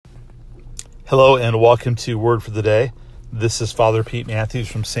Hello and welcome to Word for the Day. This is Father Pete Matthews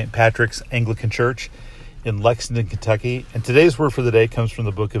from St. Patrick's Anglican Church in Lexington, Kentucky. And today's Word for the Day comes from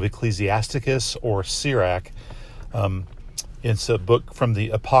the book of Ecclesiasticus or Sirach. It's a book from the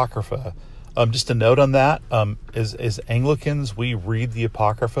Apocrypha. Just a note on that, as Anglicans, we read the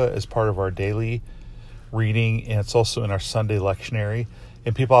Apocrypha as part of our daily reading, and it's also in our Sunday lectionary.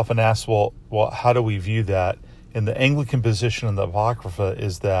 And people often ask, well, how do we view that? And the Anglican position in the Apocrypha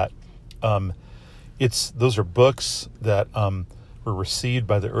is that those are books that were received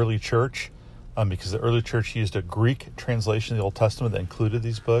by the early church because the early church used a Greek translation of the Old Testament that included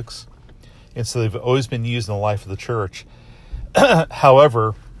these books. And so they've always been used in the life of the church.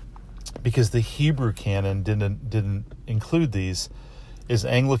 However, because the Hebrew canon didn't include these, as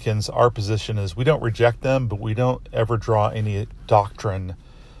Anglicans, our position is we don't reject them, but we don't ever draw any doctrine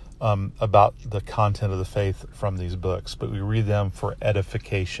about the content of the faith from these books, but we read them for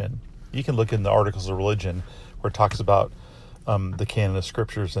edification. You can look in the Articles of Religion where it talks about the canon of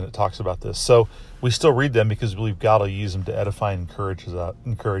scriptures, and it talks about this. So we still read them because we believe God will use them to edify and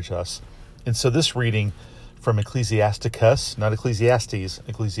encourage us. And so this reading from Ecclesiasticus, not Ecclesiastes,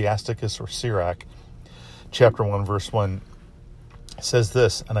 Ecclesiasticus or Sirach, chapter 1, verse 1, says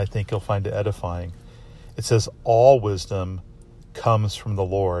this, and I think you'll find it edifying. It says, "All wisdom comes from the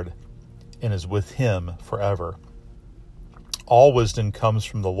Lord and is with him forever." All wisdom comes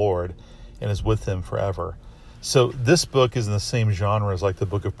from the Lord and is with him forever. So this book is in the same genre as like the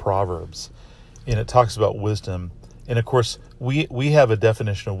book of Proverbs, and it talks about wisdom. And of course, we have a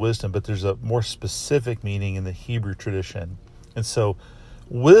definition of wisdom, but there's a more specific meaning in the Hebrew tradition. And so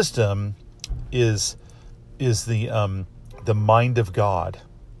wisdom is the mind of God.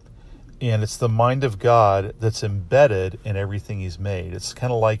 And it's the mind of God that's embedded in everything he's made. It's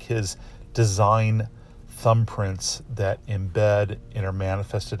kind of like his design thumbprints that embed and are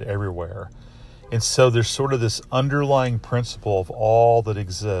manifested everywhere. And so there's sort of this underlying principle of all that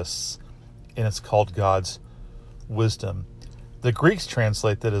exists, and it's called God's wisdom. The Greeks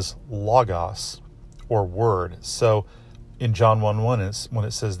translate that as logos, or word. So in John 1:1, when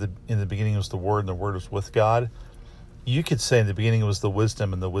it says that in the beginning was the Word, and the Word was with God, you could say in the beginning was the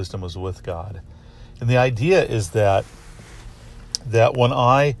wisdom, and the wisdom was with God. And the idea is that when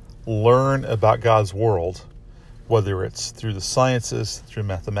I learn about God's world, whether it's through the sciences, through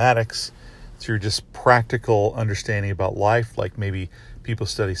mathematics, through just practical understanding about life, like maybe people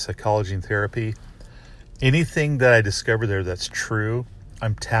study psychology and therapy, anything that I discover there that's true,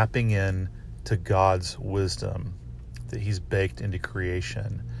 I'm tapping in to God's wisdom that he's baked into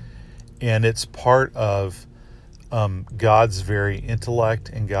creation. And it's part of God's very intellect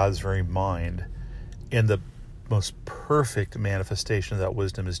and God's very mind. And the most perfect manifestation of that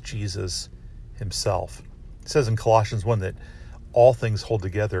wisdom is Jesus himself. It says in Colossians 1 that all things hold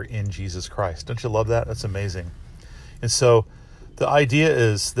together in Jesus Christ. Don't you love that? That's amazing. And so the idea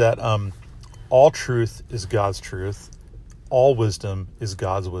is that all truth is God's truth. All wisdom is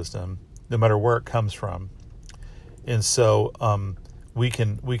God's wisdom, no matter where it comes from. And so we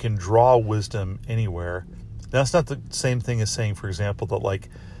can draw wisdom anywhere. Now, that's not the same thing as saying, for example, that like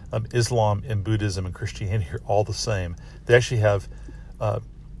Islam and Buddhism and Christianity are all the same. They actually have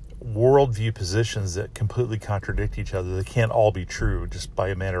worldview positions that completely contradict each other. They can't all be true just by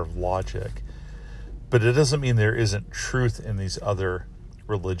a matter of logic. But it doesn't mean there isn't truth in these other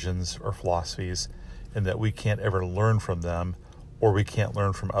religions or philosophies, and that we can't ever learn from them, or we can't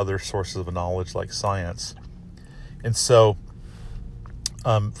learn from other sources of knowledge like science. And so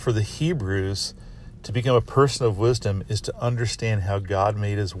for the Hebrews, to become a person of wisdom is to understand how God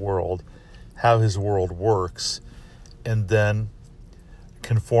made his world, how his world works, and then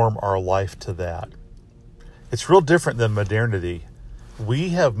conform our life to that. It's real different than modernity. We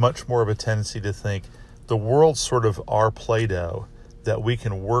have much more of a tendency to think the world's sort of our Play-Doh that we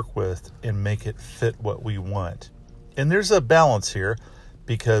can work with and make it fit what we want. And there's a balance here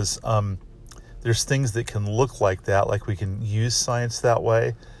because there's things that can look like that, like we can use science that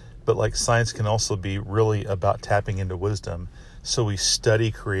way, but like science can also be really about tapping into wisdom. So we study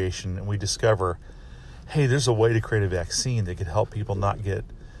creation and we discover, hey, there's a way to create a vaccine that could help people not get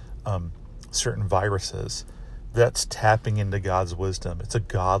certain viruses. That's tapping into God's wisdom. It's a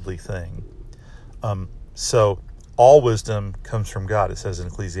godly thing. So all wisdom comes from God, it says in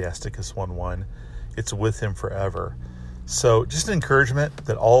Ecclesiasticus 1:1. It's with him forever. So just an encouragement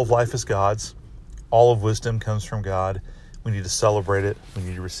that all of life is God's. All of wisdom comes from God. We need to celebrate it. We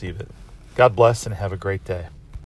need to receive it. God bless and have a great day.